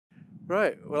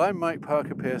Right, well, I'm Mike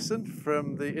Parker Pearson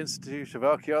from the Institute of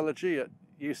Archaeology at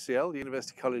UCL,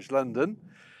 University College London,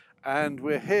 and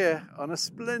we're here on a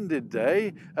splendid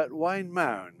day at Waun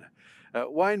Mawn.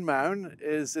 Waun Mawn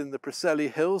is in the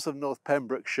Preseli Hills of North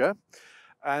Pembrokeshire,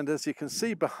 and as you can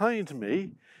see behind me,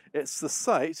 it's the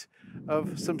site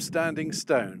of some standing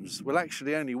stones. Well,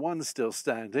 actually only one still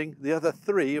standing, the other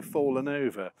three have fallen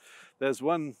over. There's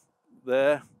one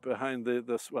there behind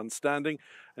this one standing,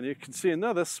 and you can see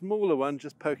another smaller one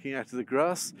just poking out of the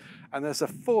grass, and there's a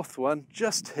fourth one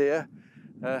just here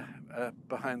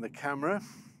behind the camera.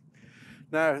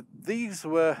 Now, these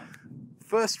were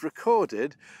first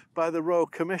recorded by the Royal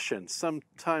Commission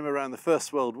sometime around the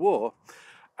First World War,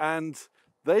 and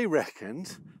they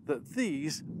reckoned that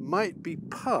these might be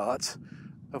part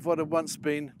of what had once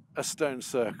been a stone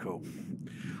circle.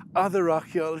 Other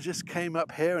archaeologists came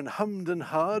up here and hummed and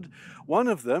hawed. One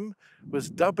of them was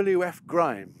W.F.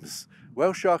 Grimes,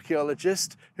 Welsh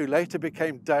archaeologist who later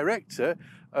became director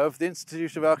of the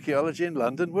Institute of Archaeology in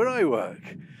London, where I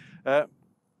work.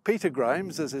 Peter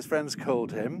Grimes, as his friends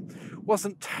called him,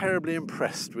 wasn't terribly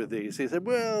impressed with these. He said,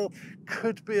 well,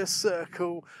 could be a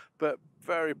circle, but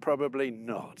very probably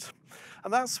not.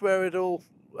 And that's where it all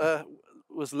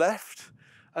was left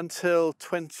until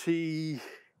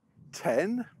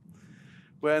 2010,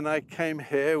 when I came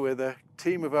here with a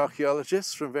team of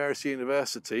archaeologists from various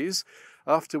universities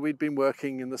after we'd been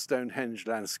working in the Stonehenge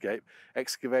landscape,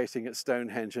 excavating at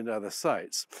Stonehenge and other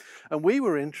sites. And we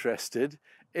were interested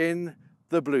in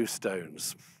the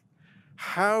bluestones.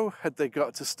 How had they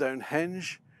got to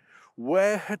Stonehenge?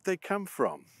 Where had they come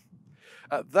from?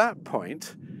 At that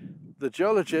point, the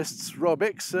geologists Rob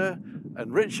Ixer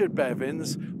and Richard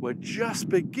Bevins were just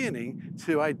beginning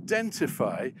to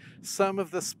identify some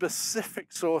of the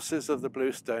specific sources of the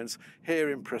bluestones here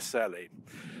in Preseli.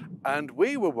 And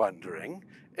we were wondering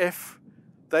if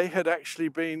they had actually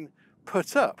been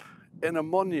put up in a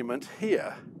monument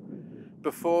here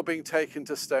before being taken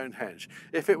to Stonehenge,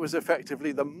 if it was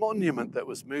effectively the monument that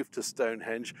was moved to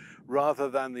Stonehenge rather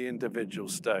than the individual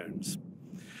stones.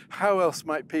 How else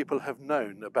might people have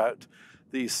known about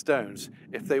these stones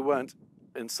if they weren't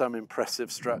in some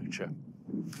impressive structure?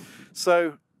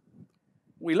 So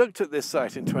we looked at this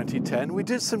site in 2010. We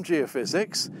did some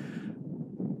geophysics.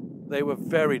 They were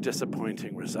very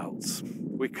disappointing results.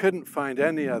 We couldn't find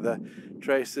any other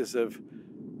traces of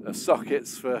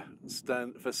sockets for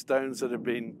stones that had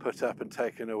been put up and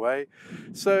taken away.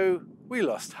 So we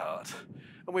lost heart.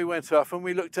 And we went off and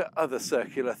we looked at other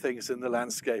circular things in the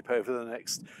landscape over the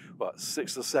next,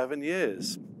 6 or 7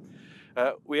 years.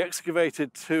 We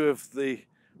excavated 2 of the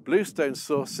bluestone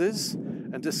sources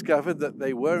and discovered that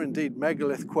they were indeed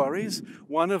megalith quarries.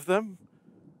 One of them,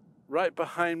 right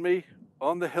behind me,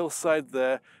 on the hillside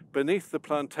there, beneath the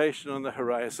plantation on the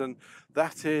horizon,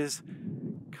 that is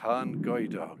Carn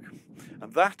Goedog.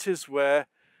 And that is where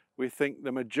we think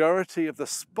the majority of the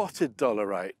spotted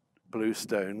dolerite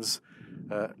bluestones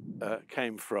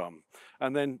came from.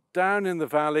 And then down in the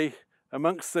valley,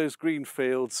 amongst those green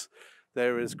fields,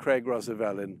 there is Craig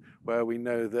Rosavellin, where we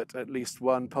know that at least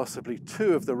 1, possibly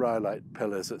 2 of the rhyolite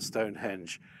pillars at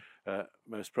Stonehenge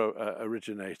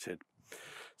originated.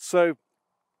 So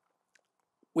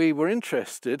we were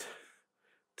interested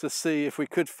to see if we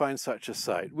could find such a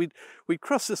site. We'd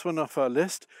crossed this one off our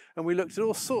list, and we looked at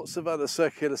all sorts of other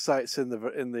circular sites in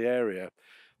the area,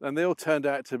 and they all turned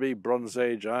out to be Bronze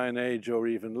Age, Iron Age, or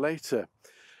even later.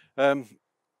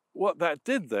 What that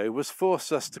did, though, was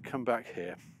force us to come back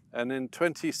here. And in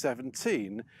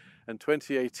 2017 and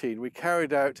 2018, we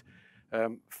carried out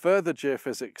further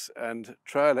geophysics and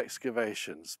trial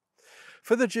excavations.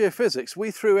 For the geophysics,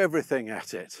 we threw everything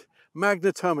at it: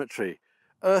 magnetometry,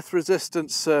 earth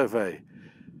resistance survey,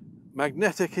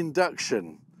 magnetic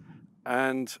induction,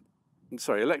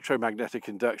 electromagnetic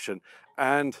induction,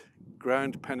 and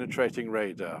ground penetrating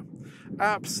radar.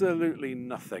 Absolutely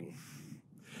nothing.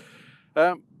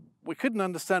 We couldn't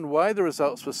understand why the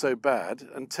results were so bad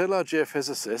until our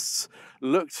geophysicists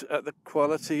looked at the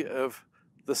quality of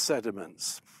the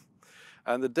sediments.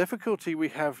 And the difficulty we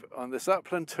have on this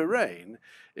upland terrain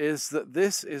is that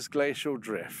this is glacial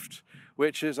drift,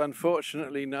 which is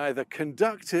unfortunately neither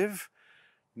conductive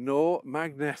nor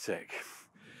magnetic.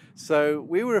 So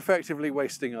we were effectively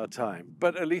wasting our time,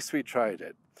 but at least we tried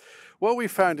it. What we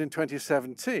found in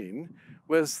 2017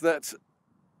 was that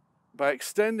by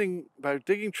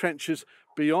digging trenches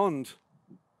beyond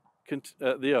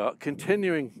the arc,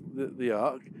 continuing the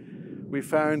arc, we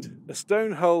found a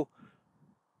stone hole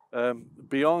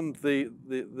beyond the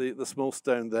small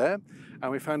stone there,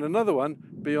 and we found another one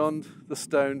beyond the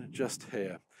stone just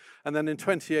here. And then in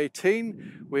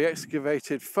 2018, we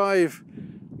excavated 5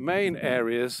 main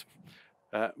areas,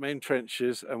 main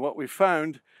trenches, and what we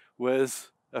found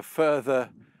was a further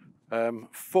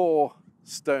 4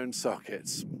 stone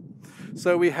sockets.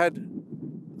 So we had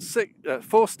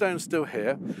 4 stones still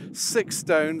here, 6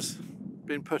 stones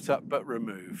been put up but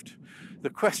removed. The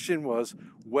question was,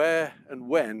 where and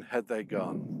when had they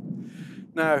gone?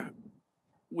 Now,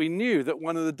 we knew that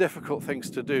one of the difficult things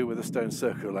to do with a stone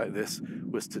circle like this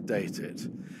was to date it.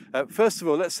 First of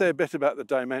all, let's say a bit about the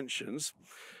dimensions,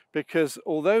 because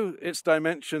although its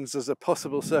dimensions as a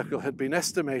possible circle had been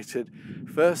estimated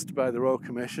first by the Royal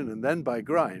Commission and then by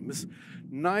Grimes,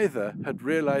 neither had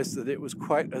realised that it was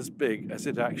quite as big as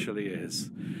it actually is,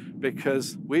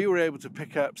 because we were able to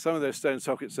pick up some of those stone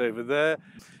sockets over there.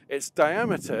 Its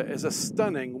diameter is a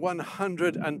stunning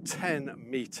 110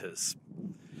 metres.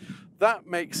 That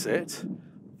makes it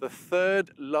the 3rd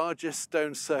largest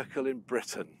stone circle in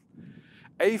Britain.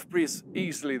 Avebury's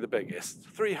easily the biggest,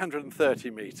 330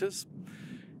 metres.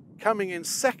 Coming in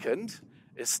second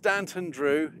is Stanton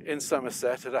Drew in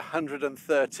Somerset at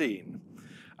 113.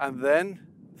 And then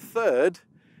third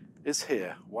is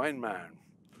here, Waun Mawn.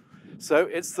 So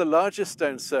it's the largest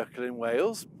stone circle in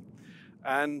Wales,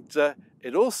 and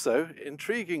it also,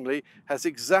 intriguingly, has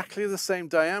exactly the same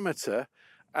diameter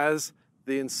as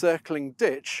the encircling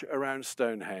ditch around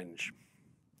Stonehenge.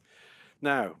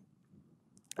 Now,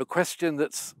 a question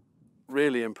that's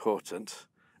really important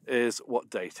is,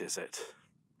 what date is it?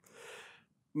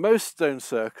 Most stone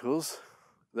circles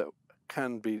that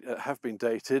have been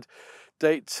dated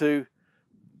date to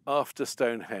after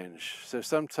Stonehenge, so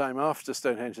sometime after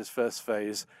Stonehenge's first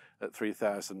phase at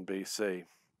 3000 BC.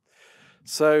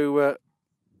 So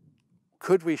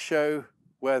could we show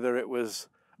whether it was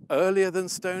earlier than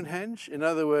Stonehenge? In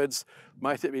other words,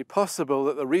 might it be possible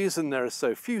that the reason there are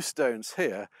so few stones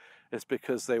here is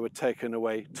because they were taken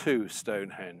away to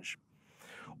Stonehenge?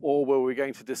 Or were we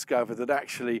going to discover that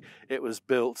actually it was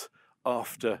built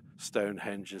after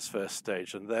Stonehenge's first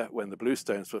stage, and when the blue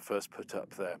stones were first put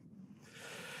up there?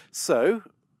 So,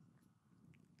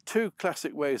 2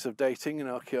 classic ways of dating in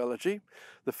archaeology.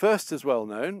 The first is well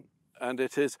known, and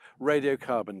it is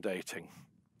radiocarbon dating.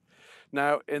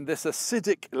 Now, in this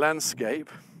acidic landscape,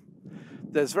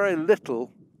 there's very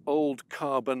little old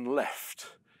carbon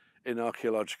left in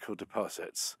archaeological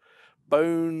deposits.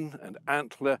 Bone and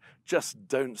antler just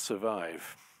don't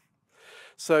survive.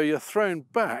 So you're thrown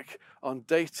back on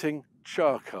dating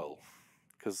charcoal,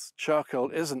 because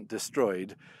charcoal isn't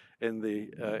destroyed in the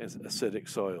acidic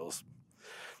soils.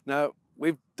 Now,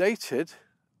 we've dated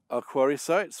our quarry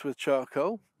sites with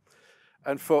charcoal.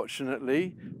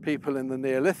 Unfortunately, people in the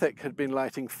Neolithic had been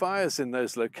lighting fires in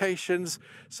those locations,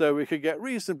 so we could get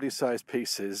reasonably sized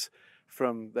pieces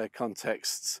from their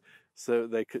contexts, so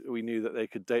we knew that they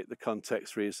could date the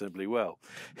context reasonably well.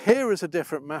 Here is a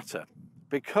different matter,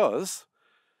 because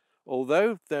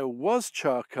although there was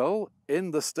charcoal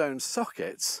in the stone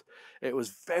sockets, it was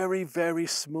very, very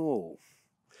small.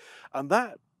 And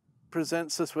that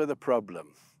presents us with a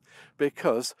problem,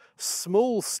 because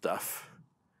small stuff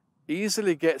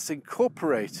easily gets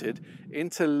incorporated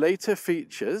into later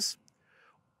features.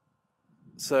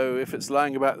 So if it's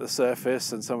lying about the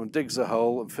surface and someone digs a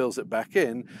hole and fills it back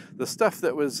in, the stuff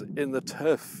that was in the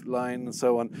turf line and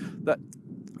so on,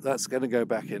 that's going to go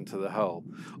back into the hole.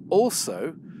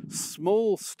 Also,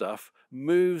 small stuff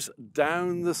moves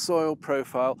down the soil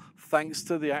profile thanks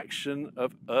to the action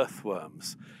of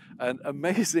earthworms. And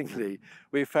amazingly,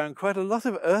 we found quite a lot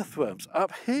of earthworms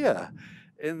up here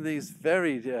in these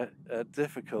very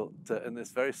difficult, in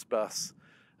this very sparse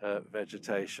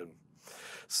vegetation.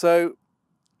 So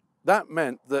that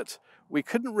meant that we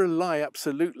couldn't rely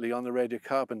absolutely on the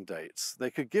radiocarbon dates. They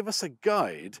could give us a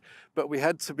guide, but we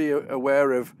had to be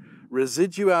aware of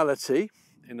residuality,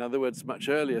 in other words, much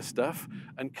earlier stuff,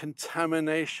 and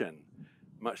contamination,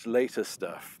 much later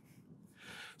stuff.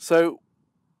 So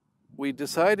we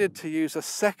decided to use a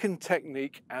second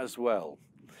technique as well.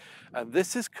 And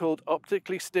this is called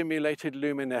optically stimulated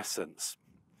luminescence.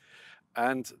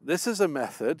 And this is a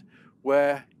method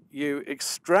where you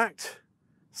extract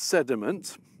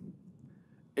sediment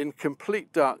in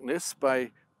complete darkness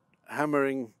by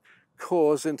hammering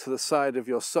cores into the side of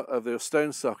your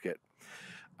stone socket.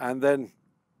 And then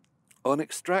on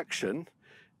extraction,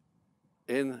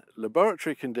 in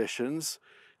laboratory conditions,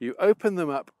 you open them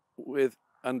up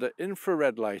under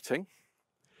infrared lighting,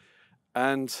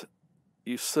 and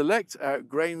you select out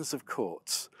grains of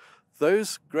quartz.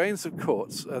 Those grains of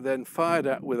quartz are then fired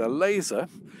at with a laser,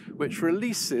 which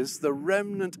releases the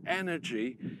remnant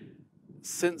energy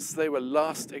since they were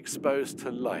last exposed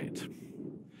to light.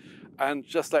 And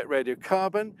just like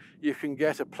radiocarbon, you can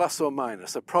get a plus or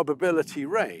minus, a probability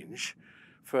range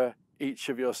for each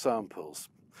of your samples.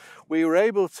 We were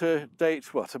able to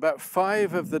date, what, about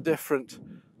 5 of the different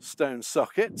stone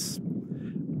sockets,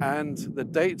 and the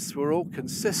dates were all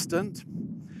consistent,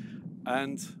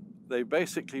 and they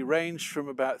basically ranged from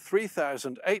about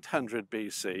 3,800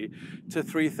 BC to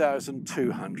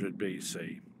 3,200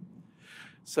 BC.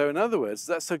 So in other words,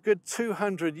 that's a good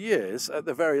 200 years at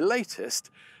the very latest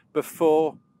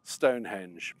before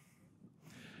Stonehenge.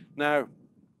 Now,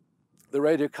 the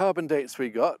radiocarbon dates we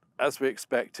got, as we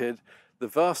expected, the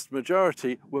vast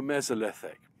majority were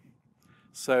Mesolithic.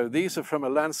 So these are from a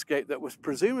landscape that was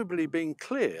presumably being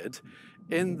cleared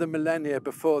in the millennia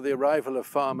before the arrival of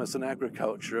farmers and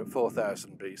agriculture at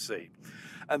 4000 BC.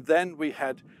 And then we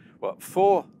had, what,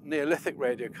 4 Neolithic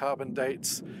radiocarbon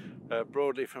dates,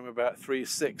 broadly from about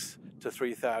 36 to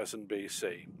 3000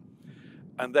 BC.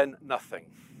 And then nothing.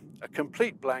 A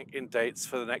complete blank in dates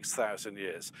for the next 1,000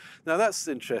 years. Now that's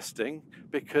interesting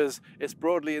because it's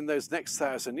broadly in those next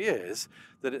 1,000 years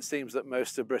that it seems that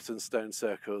most of Britain's stone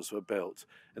circles were built,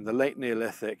 in the late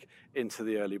Neolithic into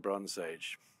the early Bronze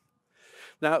Age.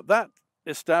 Now that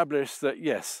established that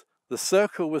yes, the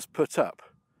circle was put up,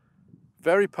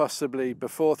 very possibly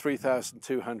before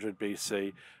 3200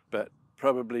 BC, but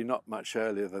probably not much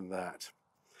earlier than that.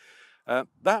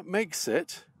 That makes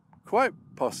it quite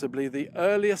possibly the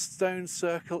earliest stone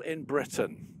circle in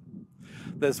Britain.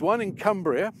 There's one in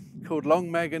Cumbria called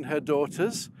Long Meg and Her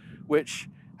Daughters, which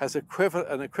has an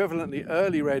equivalently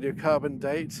early radiocarbon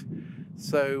date,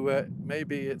 so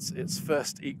maybe it's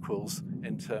first equals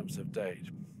in terms of date.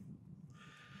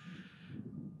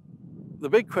 The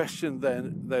big question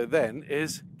then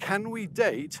is, can we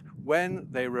date when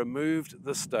they removed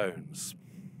the stones?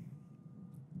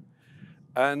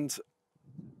 And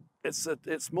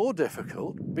it's more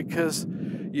difficult because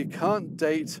you can't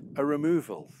date a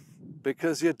removal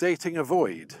because you're dating a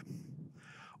void.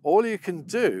 All you can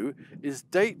do is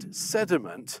date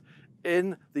sediment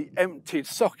in the emptied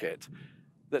socket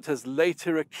that has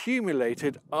later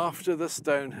accumulated after the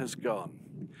stone has gone.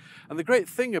 And the great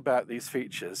thing about these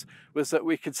features was that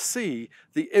we could see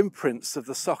the imprints of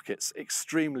the sockets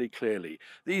extremely clearly.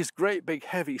 These great big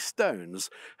heavy stones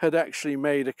had actually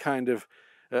made a kind of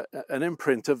an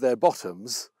imprint of their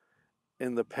bottoms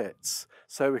in the pits.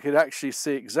 So we could actually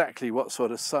see exactly what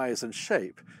sort of size and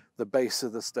shape the base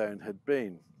of the stone had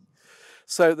been.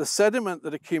 So the sediment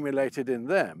that accumulated in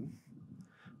them,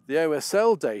 the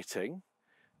OSL dating,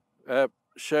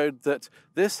 showed that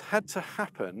this had to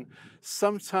happen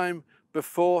sometime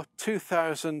before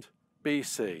 2000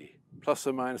 BC, plus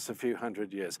or minus a few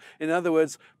hundred years. In other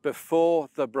words, before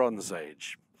the Bronze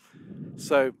Age.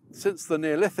 So since the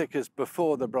Neolithic is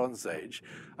before the Bronze Age,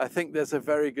 I think there's a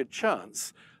very good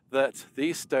chance that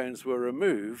these stones were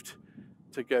removed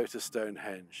to go to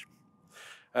Stonehenge.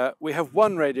 We have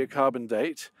one radiocarbon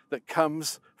date that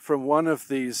comes from one of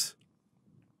these,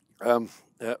 from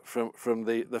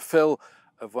the fill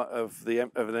of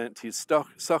an empty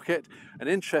socket, and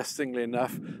interestingly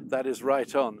enough, that is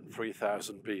right on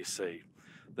 3000 BC,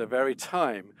 the very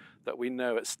time that we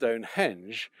know at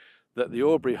Stonehenge that the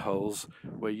Aubrey holes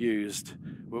were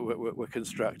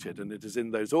constructed, and it is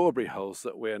in those Aubrey holes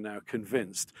that we are now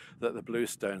convinced that the blue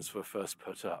stones were first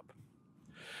put up.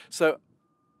 So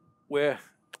we're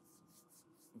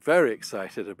very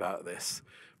excited about this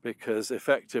because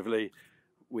effectively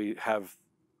we have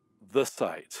the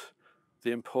site,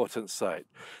 the important site.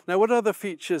 Now, what other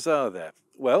features are there?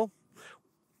 Well,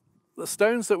 the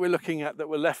stones that we're looking at that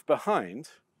were left behind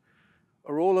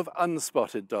are all of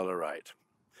unspotted dolerite.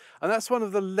 And that's one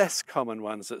of the less common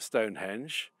ones at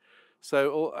Stonehenge.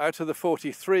 So out of the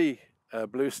 43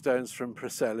 blue stones from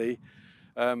Preseli,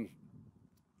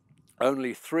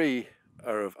 only 3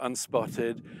 are of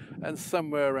unspotted, and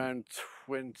somewhere around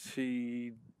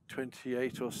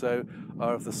 28 or so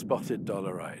are of the spotted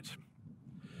dolerite.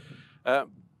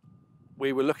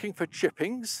 We were looking for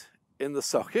chippings in the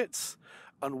sockets,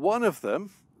 and one of them,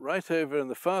 right over on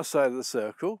the far side of the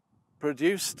circle,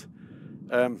 produced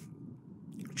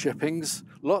chippings,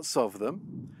 lots of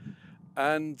them,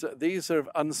 and these are of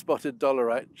unspotted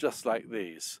dolerite, just like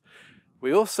these.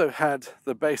 We also had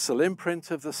the basal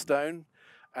imprint of the stone,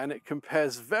 and it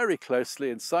compares very closely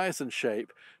in size and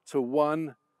shape to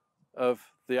one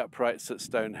of the uprights at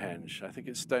Stonehenge. I think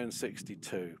it's stone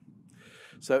 62.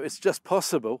 So it's just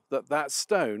possible that that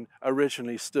stone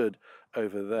originally stood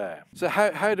over there. So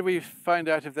how do we find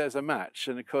out if there's a match?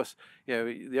 And of course, you know,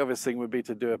 the obvious thing would be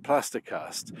to do a plaster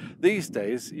cast. These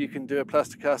days, you can do a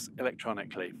plaster cast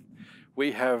electronically.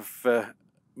 We have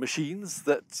machines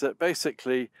that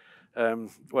basically,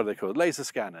 what are they called? Laser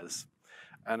scanners.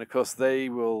 And of course they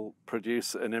will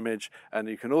produce an image, and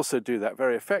you can also do that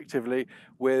very effectively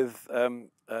with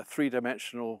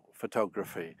three-dimensional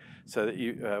photography, so that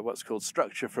you what's called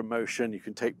structure from motion. You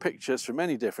can take pictures from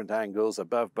many different angles,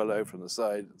 above, below, from the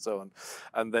side, and so on,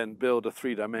 and then build a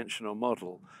three-dimensional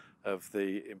model of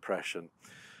the impression.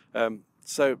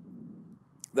 So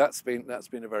that's been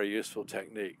a very useful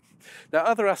technique. Now,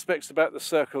 other aspects about the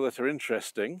circle that are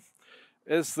interesting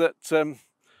is that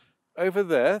over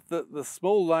there, the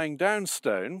small lying down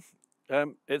stone,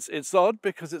 it's odd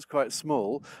because it's quite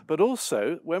small, but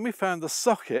also when we found the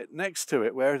socket next to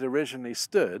it where it originally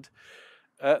stood,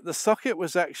 the socket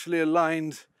was actually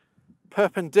aligned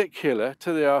perpendicular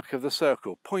to the arc of the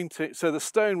circle, pointing, so the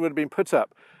stone would have been put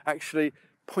up actually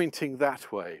pointing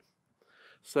that way.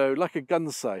 So like a gun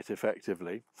sight,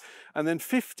 effectively. And then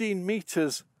 15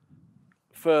 meters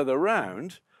further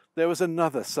round, there was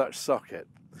another such socket.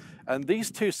 And these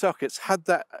two sockets had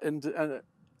that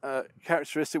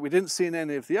characteristic we didn't see in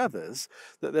any of the others,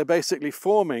 that they're basically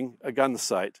forming a gun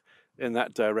sight in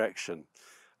that direction.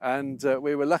 And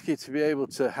we were lucky to be able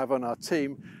to have on our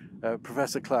team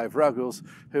Professor Clive Ruggles,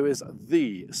 who is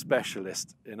the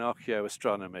specialist in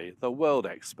archaeoastronomy, the world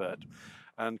expert.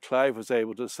 And Clive was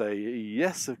able to say,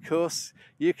 yes, of course,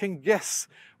 you can guess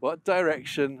what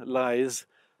direction lies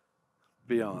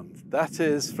beyond. That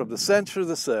is, from the center of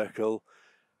the circle,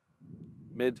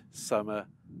 midsummer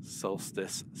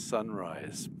solstice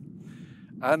sunrise.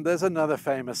 And there's another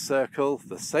famous circle,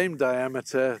 the same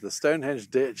diameter, the Stonehenge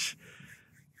ditch,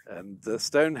 and the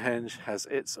Stonehenge has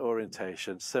its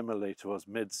orientation similarly towards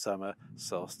midsummer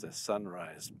solstice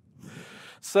sunrise.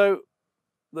 So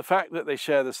the fact that they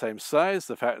share the same size,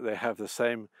 the fact that they have the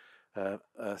same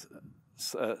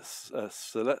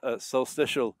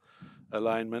solstitial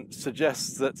alignment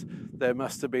suggests that there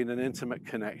must have been an intimate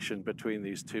connection between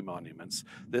these two monuments,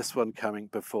 this one coming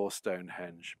before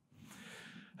Stonehenge.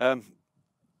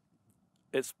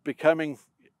 It's becoming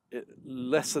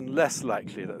less and less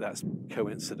likely that that's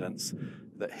coincidence,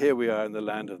 that here we are in the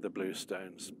land of the blue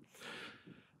stones.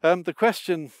 The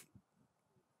question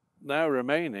now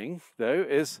remaining, though,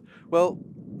 is, well,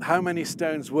 how many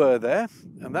stones were there?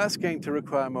 And that's going to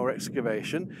require more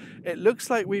excavation. It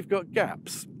looks like we've got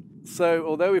gaps. So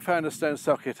although we found a stone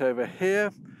socket over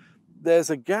here, there's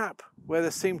a gap where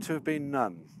there seem to have been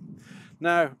none.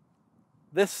 Now,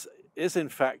 this is in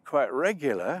fact quite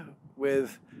regular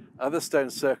with other stone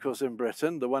circles in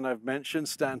Britain. The one I've mentioned,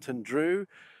 Stanton Drew,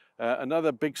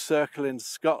 another big circle in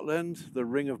Scotland, the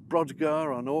Ring of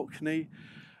Brodgar on Orkney.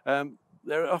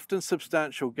 There are often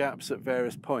substantial gaps at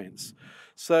various points.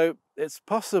 So it's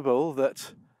possible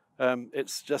that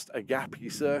it's just a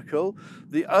gappy circle.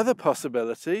 The other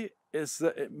possibility is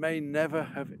that it may never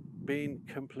have been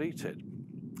completed,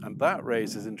 and that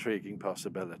raises intriguing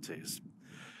possibilities.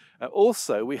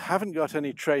 Also, we haven't got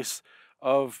any trace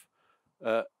of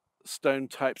stone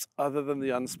types other than the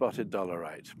unspotted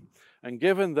dolerite. And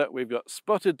given that we've got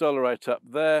spotted dolerite up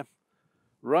there,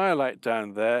 rhyolite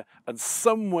down there, and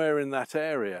somewhere in that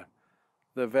area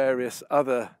the various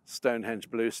other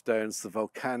Stonehenge bluestones, the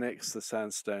volcanics, the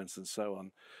sandstones, and so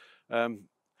on.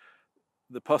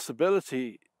 The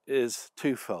possibility is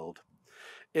twofold.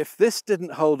 If this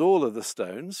didn't hold all of the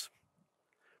stones,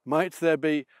 might there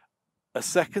be a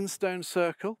second stone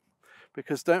circle?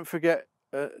 Because don't forget,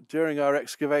 during our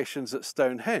excavations at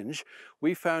Stonehenge,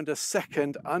 we found a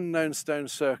second unknown stone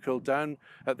circle down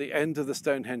at the end of the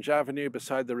Stonehenge Avenue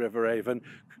beside the River Avon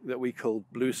that we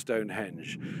called Blue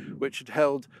Stonehenge, which had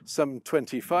held some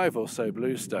 25 or so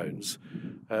bluestones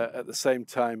at the same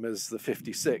time as the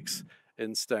 56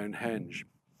 in Stonehenge.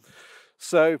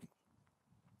 So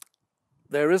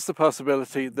there is the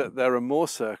possibility that there are more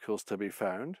circles to be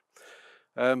found.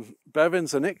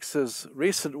 Bevins and Ix's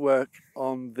recent work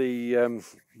on the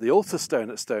altar stone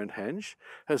at Stonehenge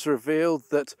has revealed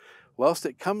that whilst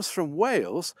it comes from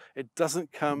Wales, it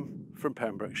doesn't come from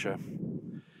Pembrokeshire.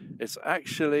 It's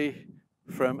actually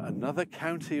from another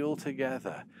county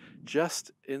altogether,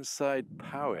 just inside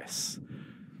Powys.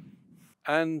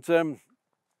 And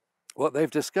what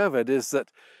they've discovered is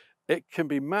that it can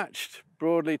be matched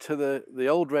broadly to the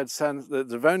old red sand, the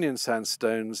Devonian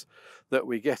sandstones that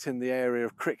we get in the area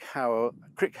of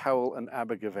Crickhowell and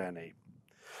Abergavenny.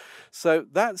 So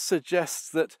that suggests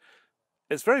that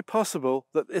it's very possible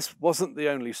that this wasn't the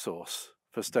only source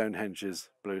for Stonehenge's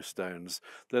bluestones,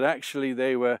 that actually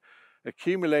they were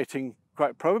accumulating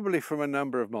quite probably from a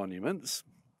number of monuments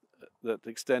that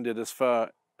extended as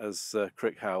far as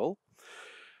Crickhowell.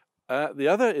 The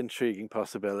other intriguing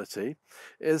possibility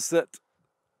is that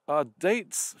our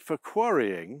dates for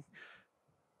quarrying,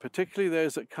 particularly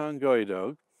those at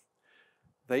Carngoedog,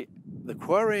 the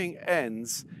quarrying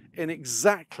ends in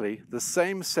exactly the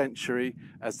same century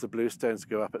as the bluestones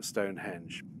go up at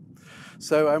Stonehenge.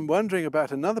 So I'm wondering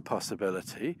about another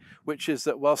possibility, which is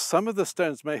that while some of the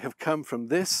stones may have come from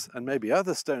this and maybe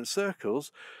other stone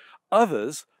circles,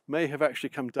 others may have actually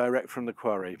come direct from the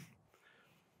quarry,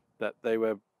 that they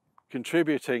were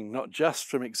contributing not just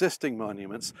from existing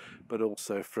monuments, but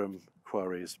also from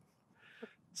quarries.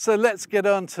 So let's get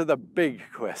on to the big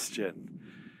question.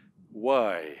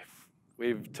 Why?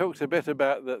 We've talked a bit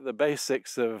about the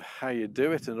basics of how you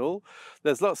do it and all.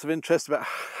 There's lots of interest about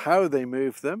how they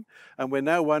move them. And we're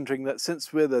now wondering that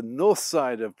since we're the north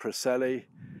side of Preseli,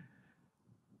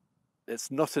 it's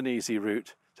not an easy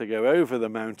route to go over the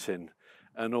mountain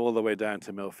and all the way down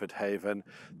to Milford Haven.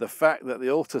 The fact that the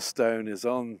altar stone is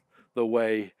on the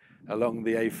way along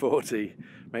the A40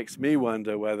 makes me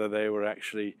wonder whether they were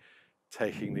actually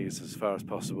taking these as far as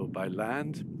possible by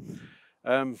land.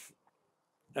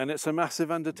 And it's a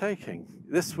massive undertaking.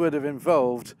 This would have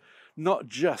involved not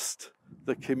just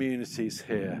the communities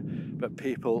here, but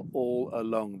people all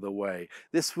along the way.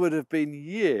 This would have been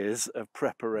years of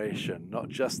preparation, not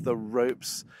just the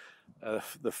ropes,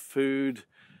 the food,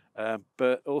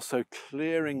 but also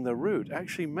clearing the route,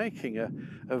 actually making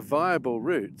a viable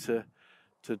route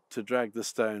to drag the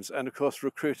stones, and of course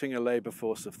recruiting a labour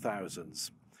force of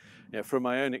thousands. You know, from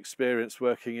my own experience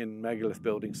working in megalith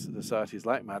building societies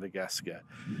like Madagascar,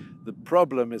 the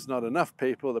problem is not enough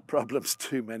people, the problem's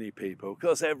too many people,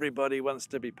 because everybody wants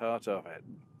to be part of it.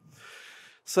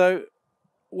 So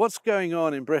what's going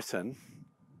on in Britain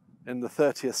in the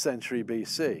 30th century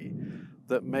BC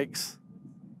that makes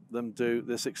them do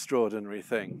this extraordinary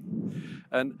thing?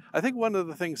 And I think one of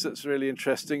the things that's really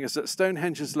interesting is that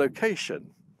Stonehenge's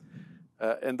location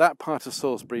in that part of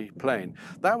Salisbury Plain,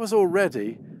 that was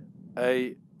already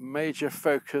a major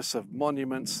focus of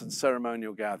monuments and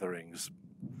ceremonial gatherings.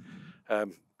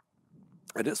 And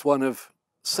it's one of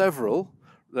several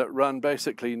that run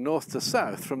basically north to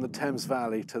south from the Thames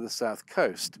Valley to the south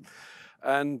coast.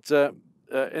 And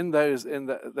in those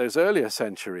earlier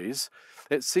centuries,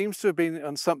 it seems to have been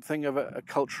on something of a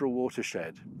cultural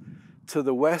watershed. To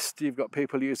the west, you've got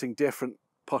people using different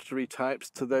pottery types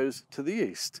to those to the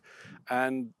east.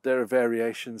 And there are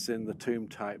variations in the tomb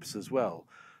types as well.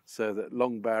 So that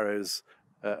long barrows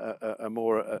are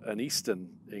more an Eastern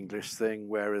English thing,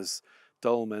 whereas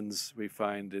dolmens we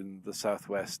find in the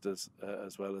southwest as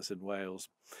well as in Wales.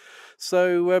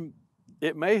 So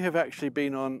it may have actually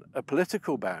been on a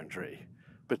political boundary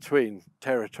between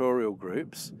territorial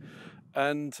groups,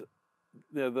 and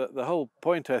you know, the whole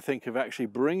point, I think, of actually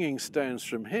bringing stones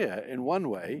from here in one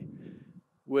way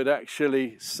would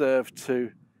actually serve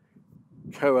to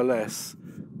coalesce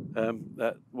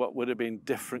that what would have been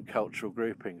different cultural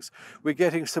groupings. We're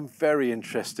getting some very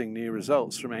interesting new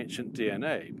results from ancient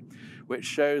DNA, which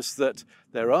shows that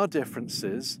there are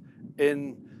differences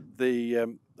in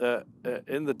the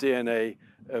DNA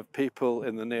of people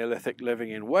in the Neolithic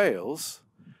living in Wales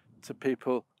to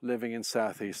people living in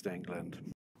southeast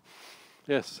England.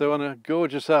 Yes, so on a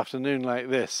gorgeous afternoon like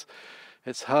this,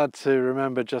 it's hard to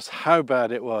remember just how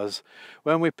bad it was.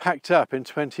 When we packed up in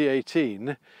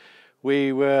 2018,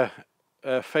 we were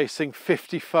facing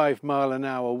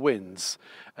 55-mile-an-hour winds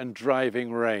and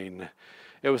driving rain.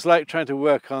 It was like trying to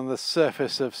work on the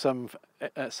surface of some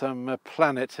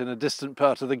planet in a distant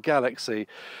part of the galaxy.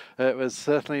 It was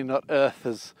certainly not Earth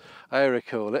as I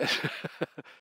recall it.